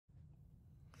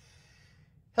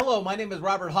Hello, my name is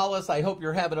Robert Hollis. I hope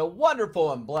you're having a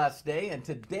wonderful and blessed day. And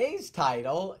today's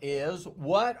title is,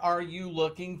 what are you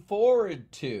looking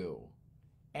forward to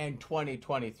in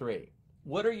 2023?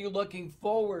 What are you looking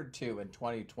forward to in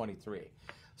 2023?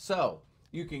 So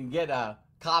you can get a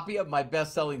copy of my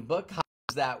best-selling book, How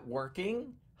Is That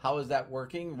Working? How is that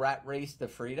working? Rat Race to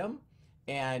Freedom.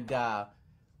 And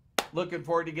looking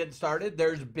forward to getting started.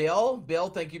 There's Bill. Bill,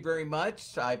 thank you very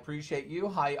much. I appreciate you.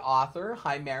 Hi, author.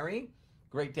 Hi, Mary.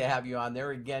 Great to have you on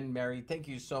there. Again, Mary, thank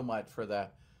you so much for the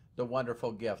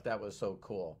wonderful gift. That was so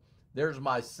cool. There's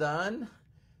my son.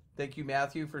 Thank you,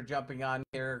 Matthew, for jumping on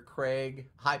here. Craig.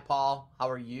 Hi, Paul. How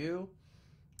are you?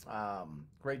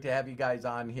 Great to have you guys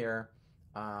on here.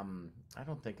 I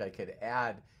don't think I could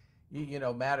add, you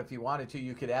know, Matt, if you wanted to,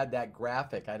 you could add that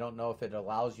graphic. I don't know if it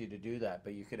allows you to do that,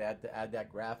 but you could add that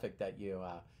graphic that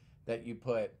you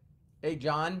put. Hey,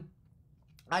 John.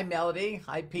 Hi, Melody.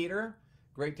 Hi, Peter.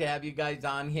 Great to have you guys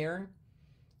on here.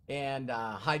 And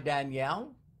hi,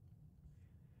 Danielle.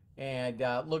 And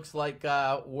looks like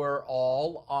we're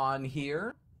all on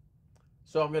here.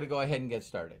 So I'm going to go ahead and get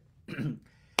started.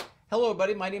 Hello,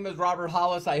 everybody. My name is Robert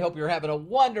Hollis. I hope you're having a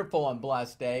wonderful and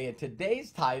blessed day. And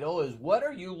today's title is, what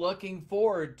are you looking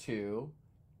forward to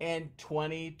in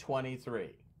 2023?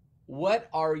 What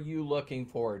are you looking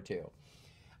forward to?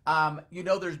 You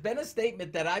know, there's been a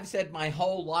statement that I've said my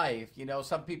whole life. You know,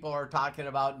 some people are talking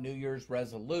about New Year's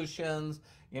resolutions.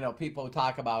 You know, people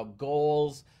talk about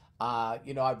goals.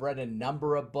 You know, I've read a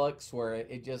number of books where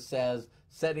it just says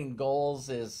setting goals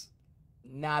is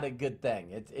not a good thing.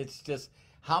 It's just,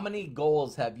 how many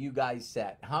goals have you guys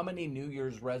set? How many New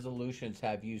Year's resolutions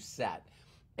have you set?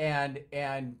 And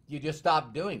you just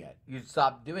stop doing it. You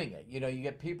stop doing it. You know, you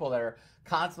get people that are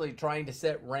constantly trying to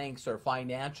set ranks or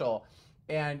financial,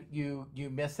 and you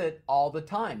miss it all the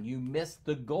time. You miss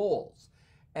the goals.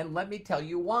 And let me tell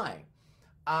you why.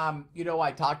 You know,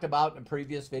 I talked about in a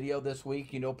previous video this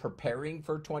week, you know, preparing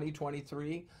for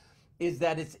 2023, is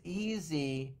that it's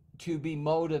easy to be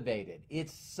motivated.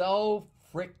 It's so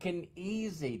freaking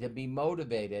easy to be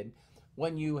motivated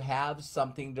when you have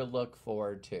something to look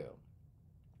forward to.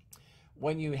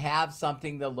 When you have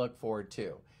something to look forward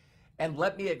to. And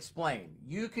let me explain.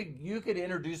 You could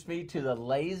introduce me to the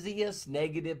laziest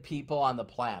negative people on the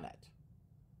planet.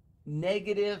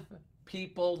 Negative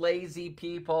people, lazy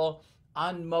people,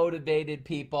 unmotivated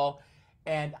people,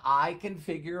 and I can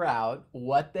figure out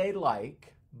what they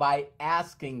like by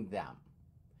asking them.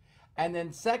 And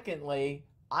then secondly,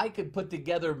 I could put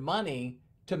together money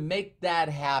to make that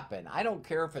happen. I don't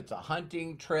care if it's a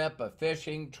hunting trip, a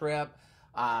fishing trip,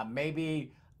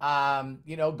 maybe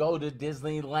you know, go to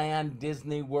Disneyland,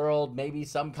 Disney World, maybe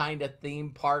some kind of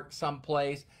theme park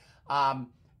someplace.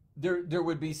 There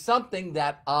would be something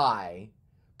that I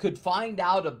could find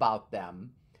out about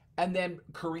them and then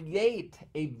create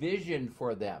a vision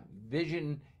for them.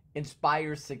 Vision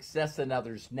inspires success in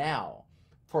others now.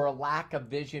 For a lack of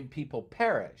vision, people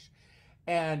perish.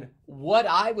 And what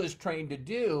I was trained to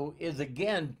do is,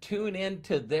 again, tune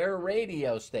into their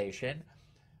radio station,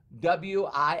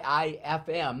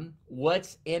 WIIFM,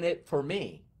 What's in It for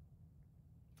Me.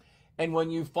 And when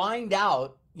you find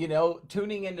out, you know,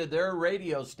 tuning into their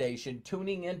radio station,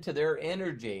 tuning into their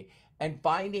energy, and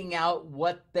finding out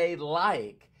what they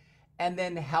like, and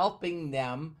then helping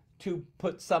them to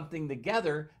put something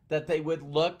together that they would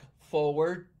look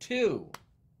forward to.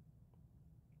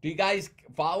 Do you guys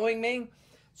following me?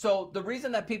 So the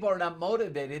reason that people are not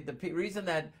motivated, the reason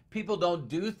that people don't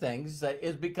do things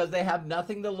is because they have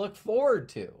nothing to look forward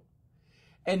to.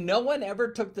 And no one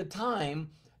ever took the time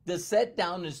to sit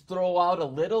down and throw out a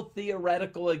little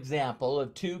theoretical example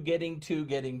of 2 getting 2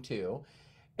 getting 2.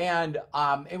 And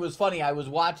it was funny, I was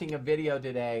watching a video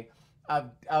today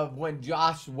of when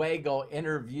Josh Wago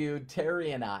interviewed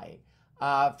Terry and I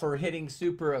for hitting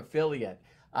super affiliate.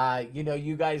 You know,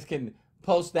 you guys can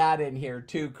post that in here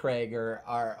too, Craig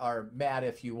or Matt,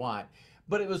 if you want.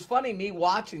 But it was funny me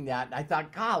watching that, and I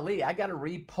thought, golly, I got to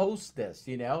repost this,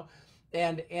 you know,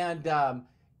 and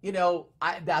you know,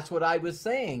 that's what I was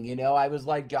saying. You know, I was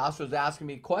like, Josh was asking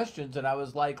me questions, and I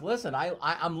was like, listen,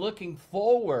 I'm looking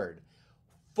forward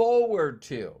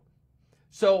to.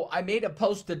 So I made a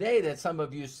post today that some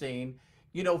of you seen.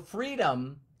 You know,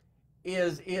 freedom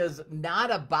is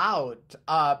not about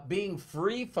being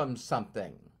free from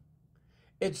something.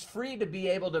 It's free to be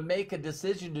able to make a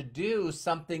decision to do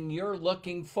something you're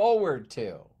looking forward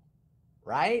to,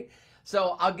 right?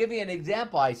 So I'll give you an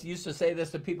example. I used to say this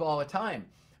to people all the time.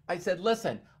 I said,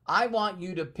 listen, I want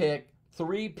you to pick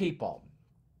 3 people,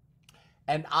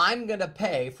 and I'm going to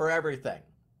pay for everything.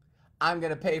 I'm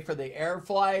going to pay for the air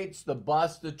flights, the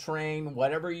bus, the train,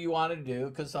 whatever you want to do,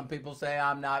 because some people say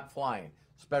I'm not flying,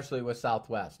 especially with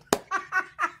Southwest.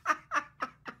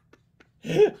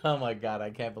 Oh my God, I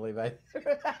can't believe I threw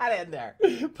that in there.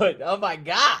 But oh my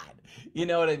God, you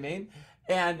know what I mean?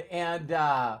 And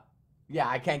yeah,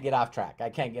 I can't get off track. I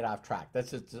can't get off track.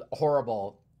 That's just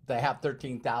horrible to have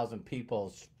 13,000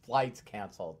 people's flights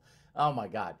canceled. Oh my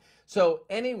God. So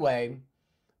anyway,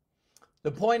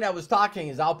 the point I was talking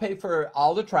is I'll pay for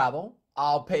all the travel.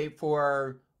 I'll pay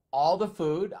for all the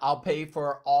food. I'll pay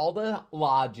for all the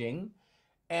lodging.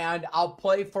 And I'll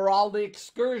pay for all the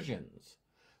excursions.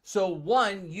 So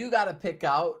one, you got to pick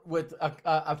out with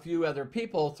a few other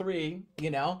people, 3,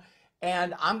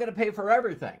 and I'm going to pay for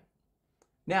everything.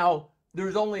 Now,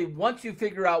 there's only, once you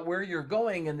figure out where you're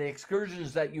going and the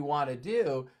excursions that you want to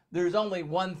do, there's only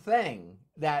one thing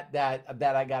that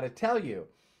I got to tell you.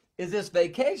 Is this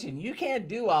vacation. You can't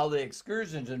do all the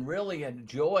excursions and really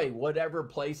enjoy whatever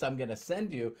place I'm going to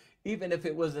send you, even if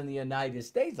it was in the United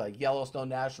States, like Yellowstone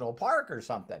National Park or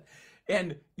something.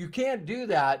 And you can't do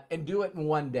that and do it in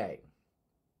one day.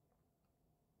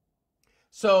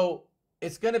 So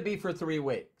it's going to be for 3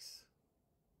 weeks.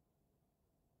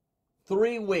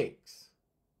 3 weeks.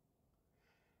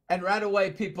 And right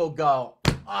away people go,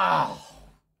 oh,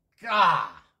 God.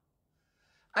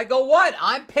 I go, what?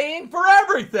 I'm paying for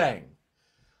everything.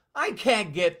 I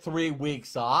can't get 3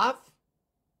 weeks off.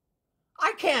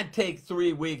 I can't take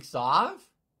 3 weeks off.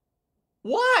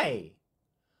 Why?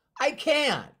 I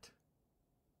can't.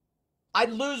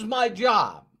 I'd lose my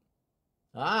job.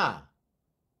 Ah,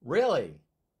 really?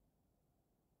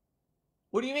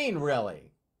 What do you mean,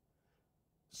 really?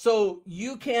 So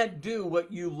you can't do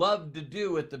what you love to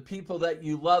do with the people that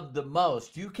you love the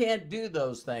most. You can't do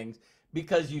those things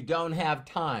because you don't have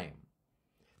time.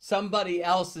 Somebody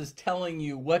else is telling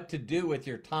you what to do with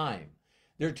your time.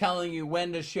 They're telling you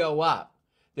when to show up.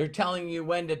 They're telling you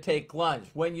when to take lunch,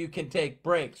 when you can take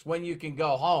breaks, when you can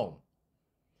go home.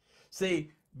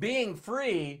 See, being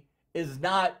free is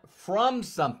not from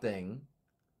something.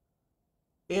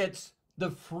 It's the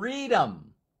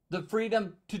freedom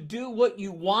to do what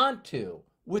you want to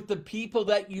with the people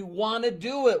that you want to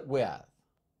do it with.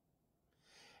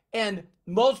 And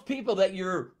most people that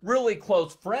you're really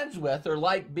close friends with or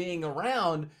like being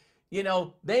around,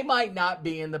 they might not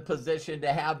be in the position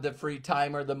to have the free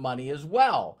time or the money as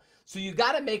well. So you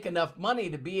got to make enough money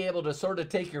to be able to sort of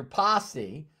take your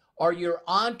posse or your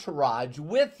entourage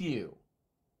with you.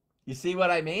 You see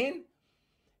what I mean?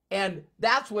 And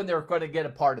that's when they're going to get a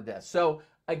part of this. So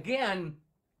again,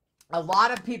 a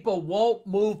lot of people won't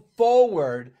move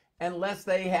forward unless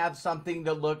they have something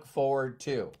to look forward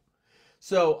to.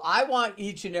 So I want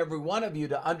each and every one of you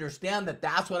to understand that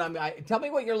that's what tell me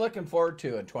what you're looking forward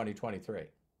to in 2023.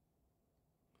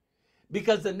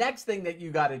 Because the next thing that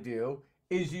you got to do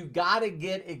is you got to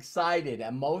get excited,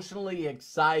 emotionally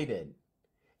excited,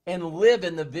 and live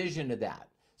in the vision of that.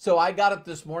 So I got up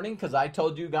this morning because I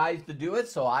told you guys to do it,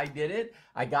 so I did it.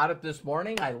 I got up this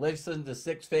morning. I listened to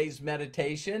 6-phase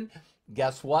meditation.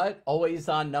 Guess what? Always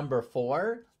on number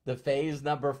 4. The phase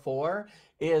number 4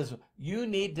 is you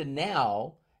need to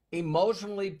now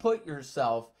emotionally put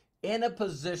yourself in a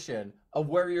position of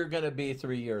where you're going to be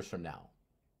 3 years from now.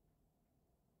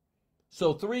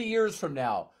 So 3 years from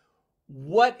now,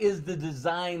 what is the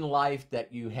design life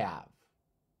that you have?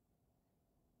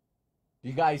 Do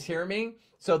you guys hear me?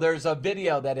 So there's a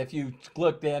video that if you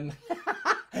clicked in,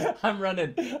 I'm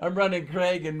running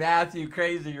Craig and Matthew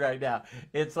crazy right now.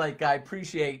 It's like, I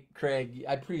appreciate Craig.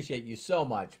 I appreciate you so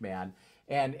much, man.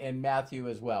 And Matthew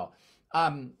as well.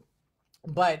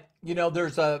 But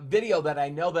there's a video that I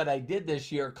know that I did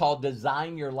this year called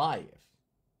Design Your Life.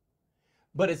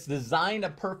 But it's Design a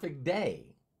Perfect Day.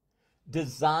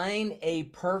 Design a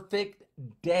perfect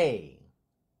day.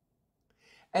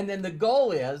 And then the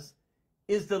goal is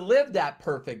to live that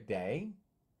perfect day.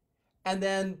 And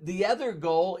then the other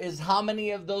goal is how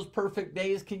many of those perfect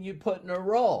days can you put in a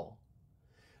row?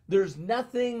 There's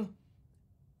nothing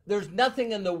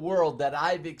in the world that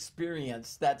I've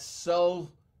experienced that's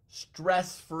so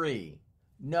stress-free.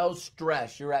 No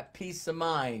stress. You're at peace of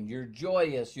mind. You're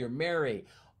joyous. You're merry.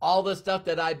 All the stuff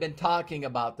that I've been talking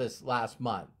about this last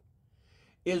month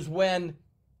is when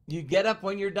you get up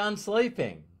when you're done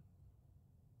sleeping.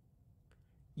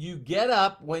 You get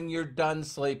up when you're done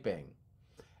sleeping.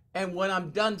 And when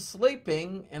I'm done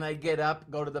sleeping and I get up,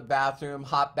 go to the bathroom,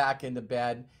 hop back into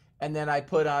bed, and then I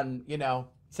put on,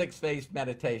 6-phase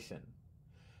meditation.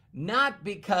 Not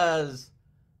because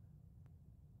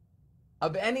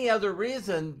of any other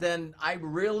reason than I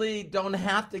really don't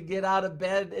have to get out of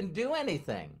bed and do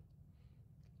anything.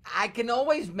 I can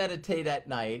always meditate at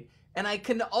night, And I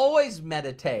can always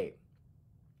meditate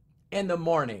in the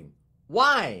morning.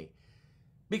 Why?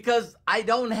 Because I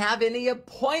don't have any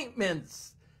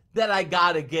appointments that I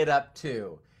got to get up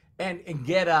to and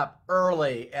get up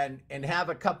early and have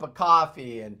a cup of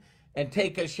coffee and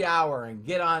take a shower and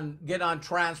get on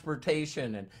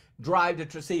transportation and drive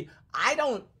to see. I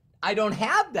don't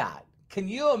have that. Can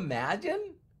you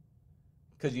imagine?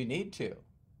 Because you need to.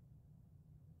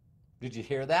 Did you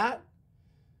hear that?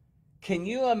 Can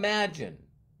you imagine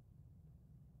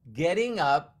getting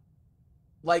up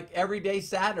like every day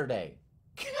Saturday?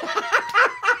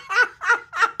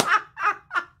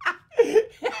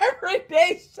 Every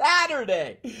day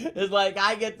Saturday is like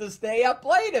I get to stay up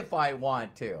late if I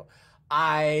want to.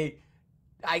 I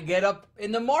get up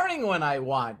in the morning when I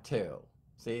want to.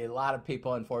 See, a lot of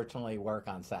people unfortunately work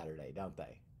on Saturday, don't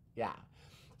they? Yeah.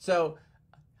 So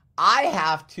I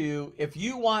have to, if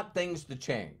you want things to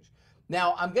change.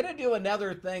 Now, I'm going to do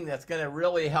another thing that's going to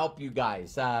really help you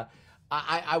guys. I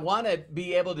want to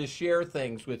be able to share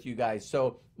things with you guys.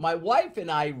 So my wife and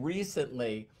I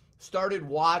recently started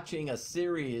watching a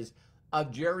series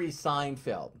of Jerry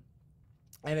Seinfeld.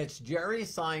 And it's Jerry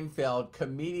Seinfeld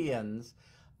comedians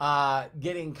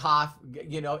getting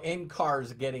coffee, in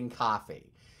cars getting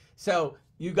coffee. So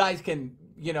you guys can,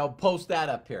 post that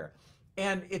up here.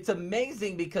 And it's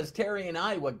amazing because Terry and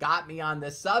I, what got me on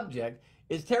this subject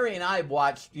is Terry and I have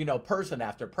watched, person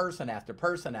after person after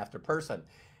person after person.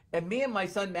 And me and my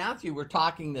son Matthew were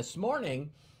talking this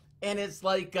morning, and it's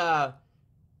like,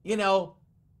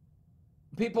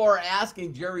 people are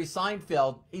asking Jerry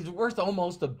Seinfeld, he's worth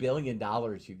almost $1 billion,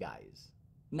 you guys.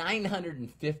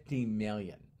 $950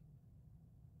 million.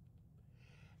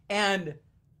 And,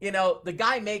 the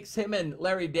guy makes, him and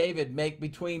Larry David make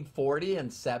between $40 and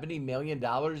 $70 million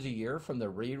a year from the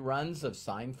reruns of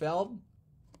Seinfeld.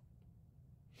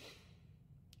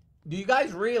 Do you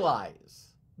guys realize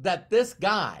that this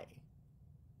guy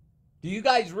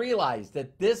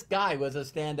was a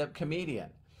stand-up comedian?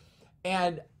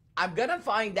 And I'm going to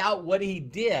find out what he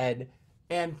did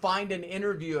and find an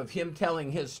interview of him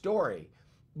telling his story.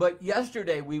 But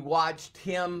yesterday we watched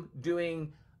him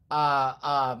doing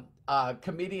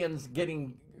comedians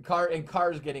getting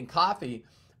cars getting coffee.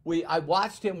 I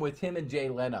watched him with him and Jay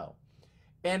Leno.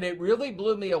 And it really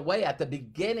blew me away at the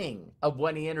beginning of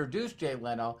when he introduced Jay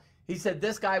Leno. He said,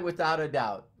 this guy without a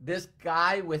doubt is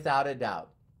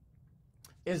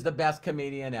the best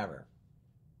comedian ever.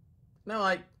 And I'm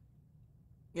like,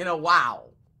 wow.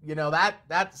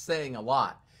 That's saying a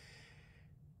lot.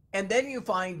 And then you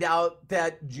find out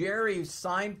that Jerry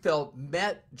Seinfeld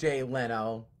met Jay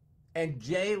Leno, and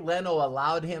Jay Leno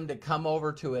allowed him to come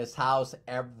over to his house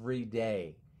every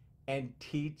day and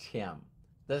teach him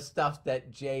the stuff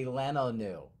that Jay Leno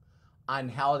knew on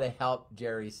how to help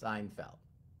Jerry Seinfeld.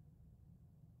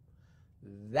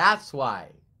 That's why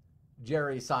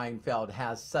Jerry Seinfeld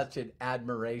has such an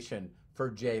admiration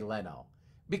for Jay Leno,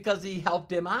 because he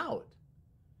helped him out.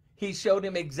 He showed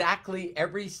him exactly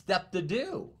every step to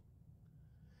do.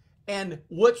 And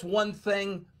what's one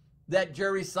thing that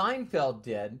Jerry Seinfeld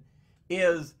did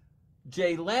is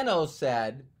Jay Leno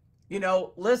said,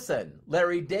 listen,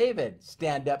 Larry David,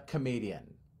 stand-up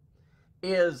comedian,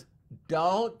 is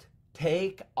don't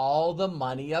take all the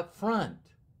money up front.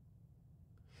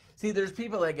 See, there's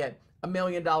people that get $1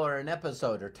 million an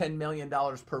episode or $10 million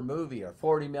per movie or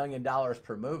 $40 million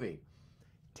per movie.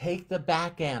 Take the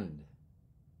back end.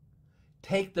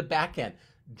 Take the back end.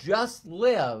 Just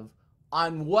live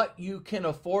on what you can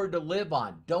afford to live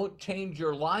on. Don't change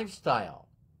your lifestyle.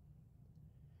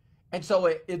 And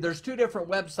so there's two different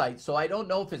websites. So I don't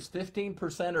know if it's 15%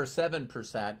 or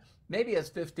 7%. Maybe it's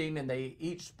 15 and they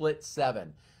each split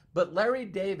 7. But Larry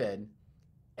David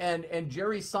and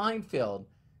Jerry Seinfeld,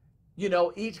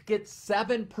 each get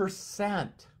 7%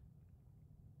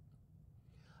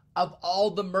 of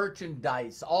all the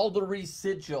merchandise, all the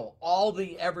residual, all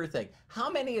the everything. How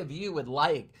many of you would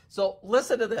like, so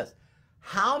listen to this,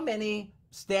 how many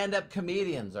stand-up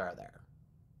comedians are there?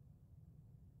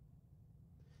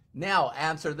 Now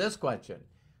answer this question.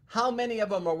 How many of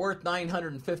them are worth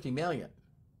 $950 million?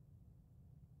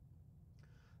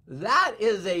 That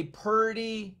is a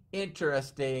pretty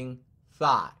interesting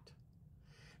thought.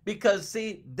 Because,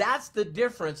 see, that's the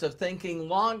difference of thinking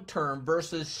long-term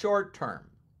versus short-term.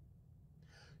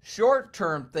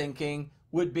 Short-term thinking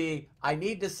would be, I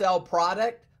need to sell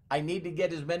product. I need to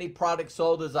get as many products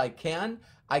sold as I can.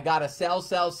 I got to sell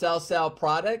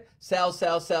product,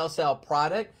 sell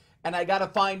product, and I got to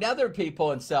find other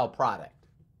people and sell product.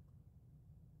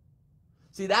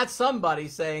 See, that's somebody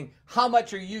saying, how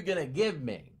much are you going to give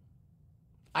me?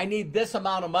 I need this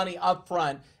amount of money up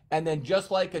front, And then just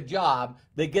like a job,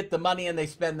 they get the money and they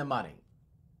spend the money.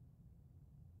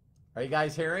 Are you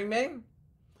guys hearing me?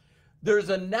 There's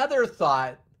another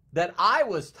thought that I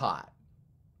was taught.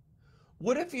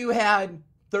 What if you had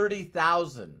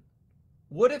 30,000?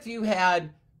 What if you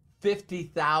had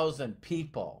 50,000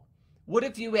 people? What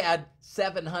if you had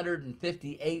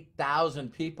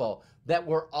 758,000 people that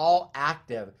were all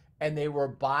active and they were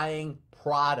buying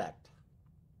product?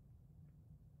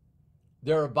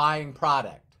 They were buying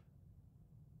product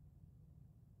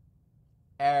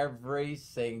every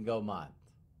single month.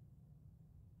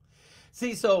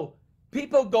 See, so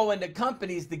people go into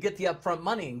companies to get the upfront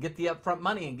money and get the upfront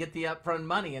money and get the upfront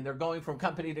money, and they're going from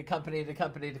company to company to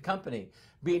company to company,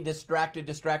 being distracted,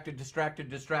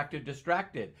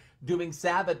 doing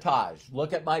sabotage.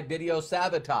 Look at my video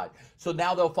sabotage. So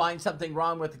now they'll find something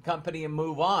wrong with the company and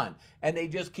move on, and they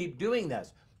just keep doing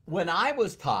this. When I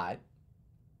was taught,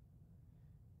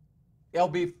 it'll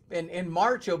be in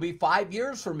March, it'll be 5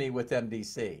 years for me with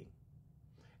MDC.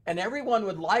 And everyone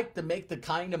would like to make the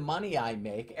kind of money I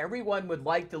make. Everyone would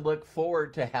like to look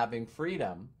forward to having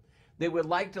freedom. They would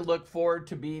like to look forward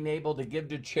to being able to give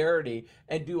to charity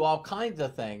and do all kinds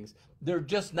of things. They're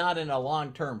just not in a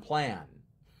long-term plan.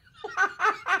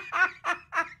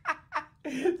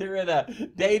 They're in a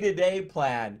day-to-day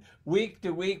plan,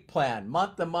 week-to-week plan,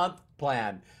 month-to-month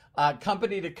plan,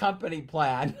 company-to-company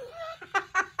plan.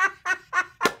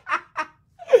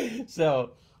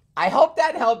 So I hope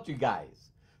that helped you guys.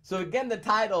 So again, the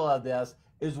title of this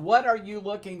is what are you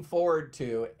looking forward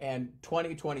to in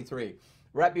 2023?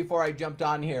 Right before I jumped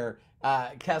on here,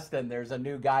 Keston, there's a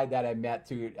new guy that I met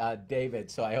through David,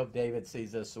 so I hope David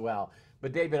sees this as well.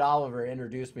 But David Oliver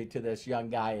introduced me to this young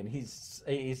guy, and he's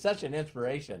such an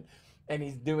inspiration. And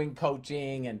he's doing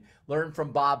coaching and learned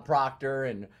from Bob Proctor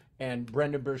and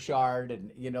Brendan Burchard, and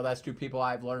you know, that's two people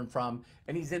I've learned from.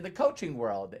 And he's in the coaching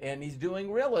world, and he's doing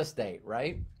real estate,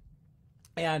 right?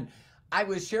 And I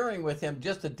was sharing with him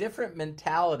just the different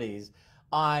mentalities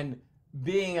on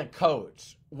being a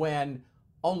coach when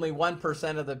only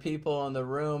 1% of the people in the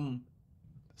room,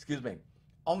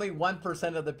 only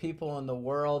 1% of the people in the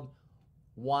world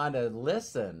want to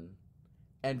listen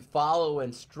and follow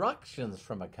instructions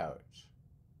from a coach.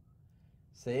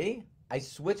 See, I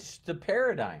switched the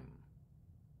paradigm.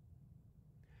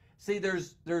 See,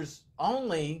 there's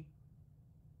only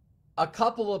a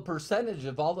couple of percentage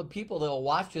of all the people that will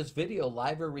watch this video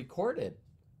live or recorded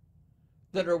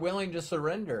that are willing to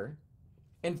surrender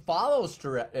and follow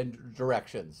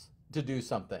directions to do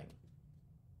something.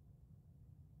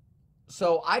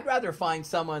 So I'd rather find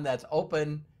someone that's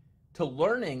open to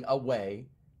learning a way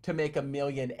to make $1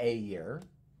 million a year.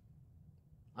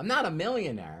 I'm not a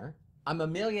millionaire. I'm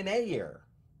 $1 million a year.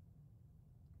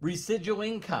 Residual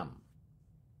income.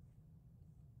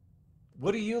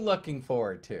 What are you looking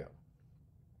forward to?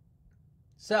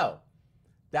 So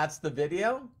that's the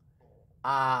video.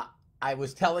 I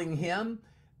was telling him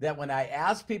that when I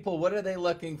ask people what are they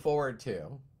looking forward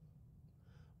to,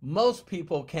 most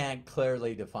people can't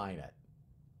clearly define it.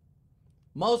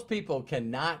 Most people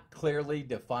cannot clearly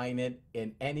define it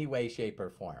in any way, shape, or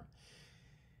form.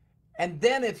 And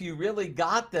then if you really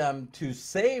got them to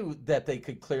say that they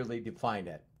could clearly define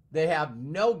it, they have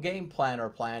no game plan or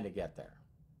plan to get there.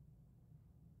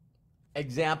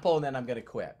 Example, and then I'm going to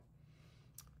quit.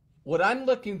 What I'm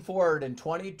looking forward in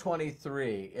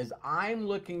 2023 is I'm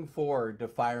looking forward to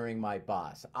firing my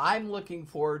boss. I'm looking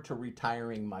forward to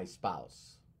retiring my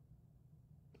spouse.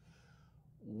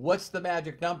 What's the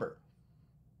magic number?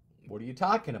 What are you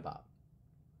talking about?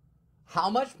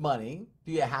 How much money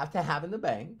do you have to have in the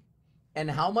bank? And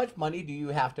how much money do you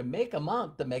have to make a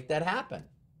month to make that happen?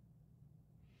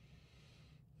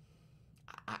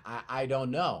 I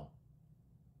don't know.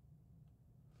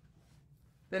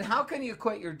 Then how can you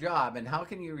quit your job and how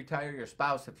can you retire your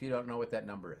spouse if you don't know what that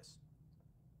number is?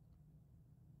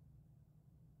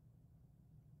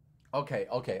 Okay,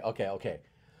 I'll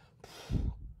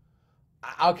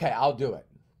do it.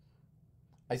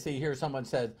 I see here someone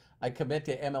said, I commit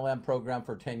to MLM program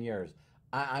for 10 years.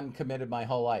 I'm committed my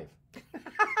whole life.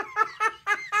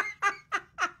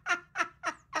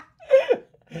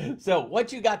 So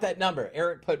once you got that number,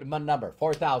 Eric put my number,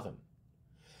 4,000.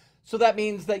 So that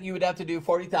means that you would have to do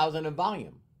 40,000 in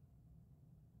volume.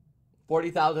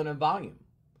 40,000 in volume.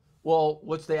 Well,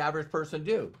 what's the average person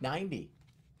do? 90.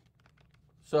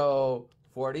 So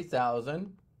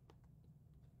 40,000,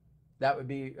 that would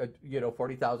be,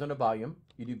 40,000 of volume.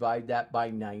 You divide that by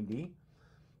 90.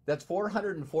 That's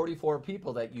 444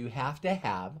 people that you have to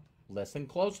have, listen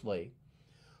closely,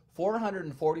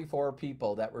 444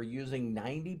 people that were using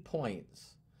 90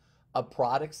 points of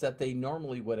products that they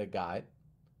normally would have got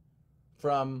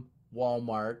from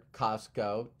Walmart,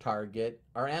 Costco, Target,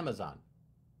 or Amazon.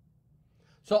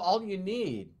 So all you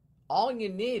need,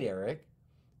 Eric,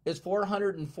 is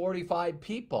 445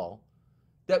 people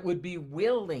that would be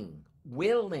willing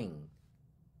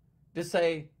to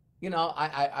say,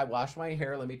 I wash my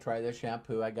hair. Let me try this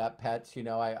shampoo. I got pets.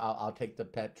 I'll take the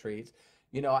pet treats.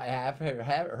 I have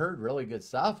heard really good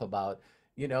stuff about,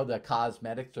 the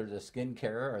cosmetics or the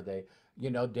skincare or the,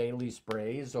 daily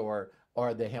sprays or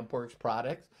the HempWorks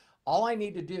products. All I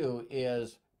need to do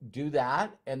is do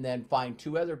that and then find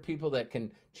 2 other people that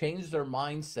can change their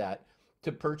mindset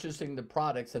to purchasing the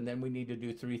products. And then we need to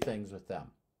do 3 things with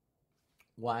them.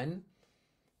 1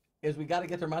 is we got to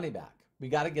get their money back. We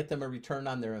got to get them a return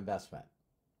on their investment.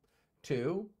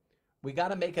 2, we got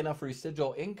to make enough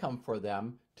residual income for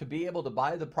them to be able to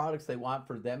buy the products they want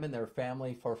for them and their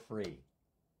family for free.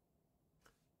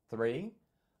 3,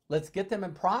 let's get them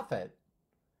in profit.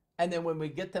 And then when we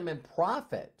get them in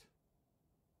profit,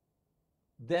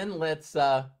 then let's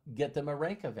get them a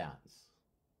rank advance.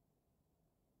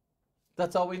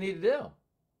 That's all we need to do.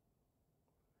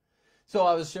 So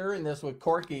I was sharing this with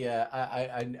Corky,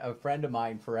 a friend of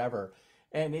mine forever,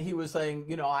 and he was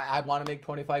saying, I want to make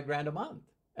 25 grand a month.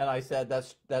 And I said,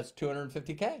 that's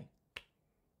 250K.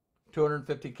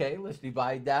 250K, let's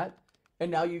divide that. And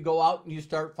now you go out and you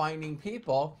start finding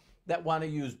people that want to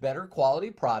use better quality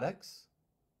products.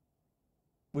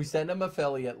 We send them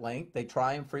affiliate link. They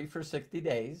try them free for 60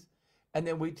 days. And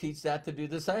then we teach that to do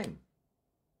the same.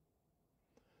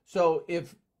 So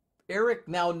if Eric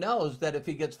now knows that if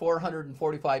he gets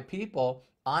 445 people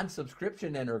on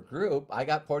subscription in her group, I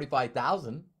got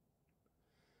 45,000.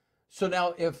 So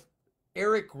now if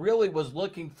Eric really was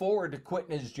looking forward to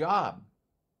quitting his job,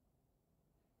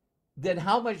 then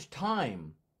how much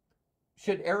time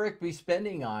should Eric be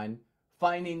spending on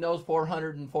finding those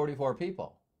 444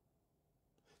 people?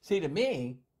 See, to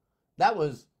me, that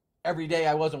was every day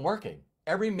I wasn't working.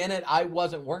 Every minute I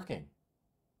wasn't working.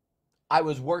 I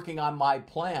was working on my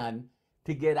plan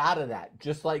to get out of that,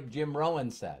 just like Jim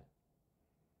Rohn said.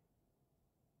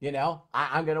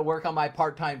 I'm going to work on my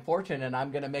part-time fortune and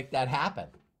I'm going to make that happen.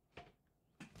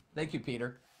 Thank you,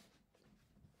 Peter.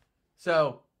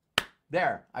 So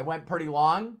there, I went pretty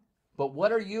long, but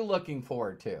what are you looking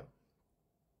forward to?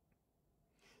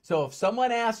 So if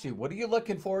someone asks you, what are you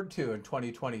looking forward to in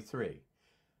 2023,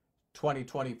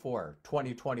 2024,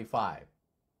 2025?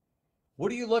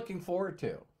 What are you looking forward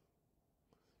to?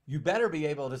 You better be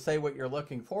able to say what you're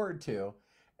looking forward to,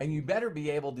 and you better be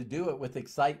able to do it with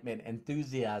excitement,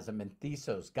 enthusiasm, and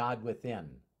thesos, God within.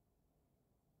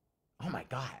 Oh my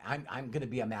God, I'm going to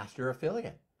be a master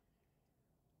affiliate.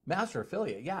 Master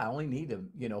affiliate, yeah, I only need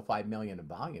 5 million in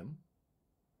volume.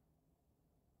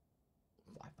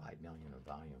 5 million in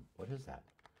volume. What is that?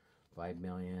 5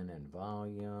 million in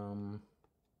volume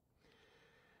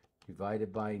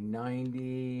divided by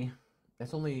 90.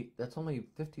 That's only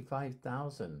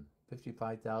 55,000.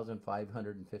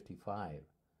 55,555.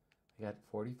 I got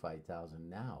 45,000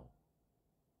 now.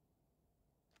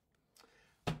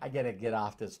 I got to get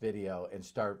off this video and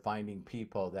start finding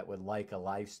people that would like a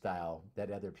lifestyle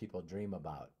that other people dream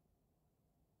about.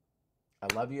 I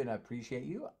love you and I appreciate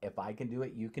you. If I can do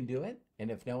it, you can do it.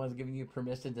 And if no one's giving you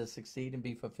permission to succeed and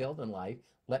be fulfilled in life,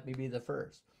 let me be the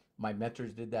first. My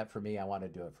mentors did that for me. I want to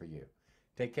do it for you.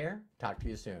 Take care. Talk to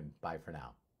you soon. Bye for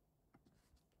now.